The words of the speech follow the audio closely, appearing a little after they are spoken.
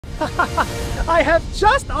I have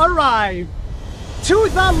just arrived to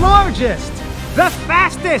the largest, the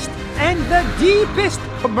fastest, and the deepest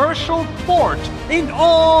commercial port in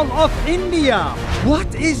all of India.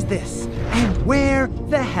 What is this? And where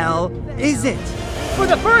the hell is it? For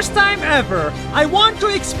the first time ever, I want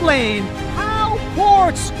to explain how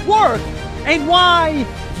ports work and why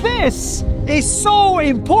this is so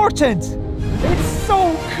important. It's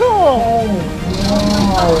so cool.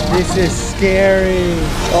 Wow, this is scary.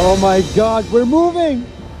 Oh my God, we're moving.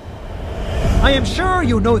 I am sure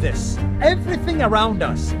you know this. Everything around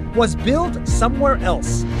us was built somewhere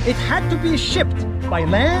else. It had to be shipped by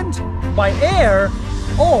land, by air,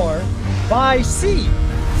 or by sea.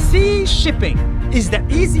 Sea shipping is the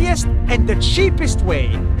easiest and the cheapest way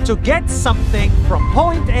to get something from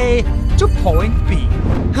point A to point B.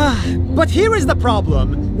 But here is the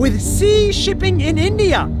problem with sea shipping in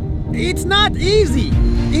India. It's not easy.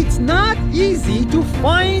 It's not easy to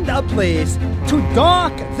find a place to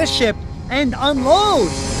dock the ship and unload.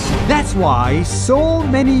 That's why so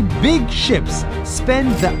many big ships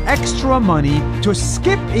spend the extra money to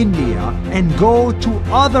skip India and go to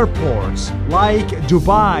other ports like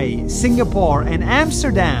Dubai, Singapore, and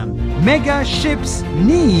Amsterdam. Mega ships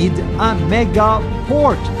need a mega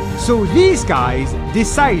port. So these guys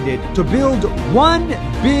decided to build one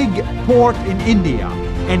big port in India,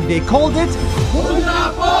 and they called it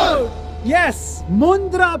Mundra Port. Yes,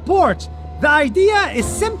 Mundra Port. The idea is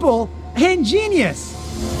simple and genius.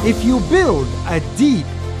 If you build a deep,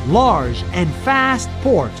 large, and fast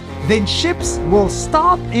port, then ships will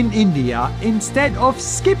stop in India instead of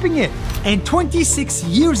skipping it. And 26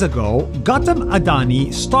 years ago,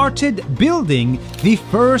 Adani started building the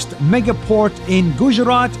first megaport in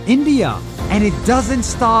Gujarat, India. And it doesn't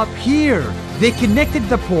stop here. They connected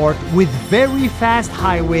the port with very fast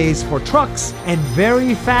highways for trucks and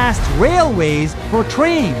very fast railways for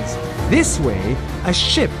trains. This way, a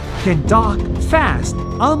ship can dock fast,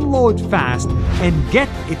 unload fast, and get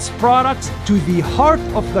its products to the heart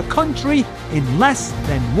of the country in less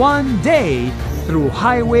than 1 day through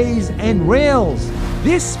highways and rails.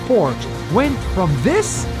 This port went from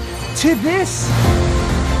this to this.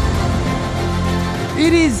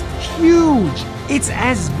 It is huge. It's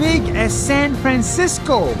as big as San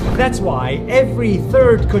Francisco. That's why every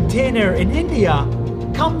third container in India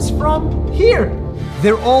comes from here.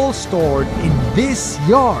 They're all stored in this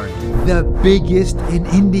yard, the biggest in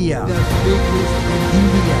India. The biggest in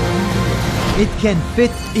India. It can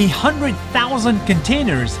fit 100,000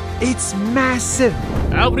 containers. It's massive.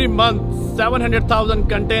 Every month, 700,000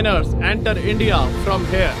 containers enter India from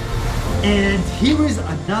here. And here is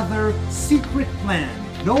another secret plan.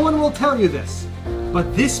 No one will tell you this,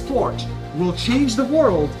 but this port will change the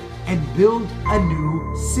world and build a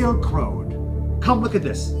new Silk Road. Come look at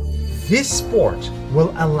this. This port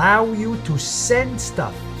will allow you to send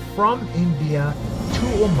stuff from India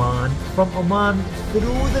to Oman, from Oman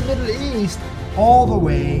through the Middle East, all the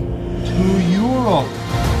way to Europe.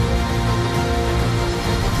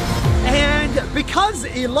 And because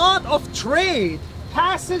a lot of trade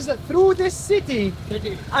passes through this city,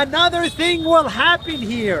 another thing will happen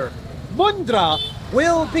here. Mundra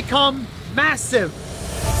will become massive.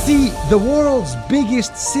 See, the world's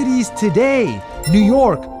biggest cities today, New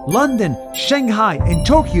York, London, Shanghai, and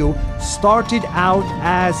Tokyo, started out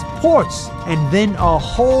as ports, and then a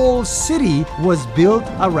whole city was built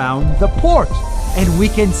around the port. And we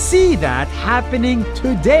can see that happening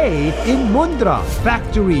today in Mundra.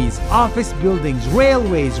 Factories, office buildings,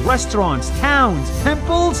 railways, restaurants, towns,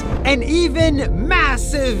 temples, and even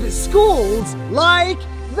massive schools like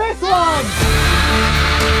this one!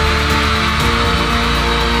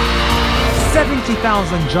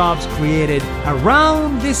 70,000 jobs created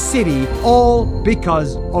around this city, all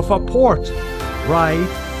because of a port right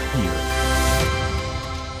here.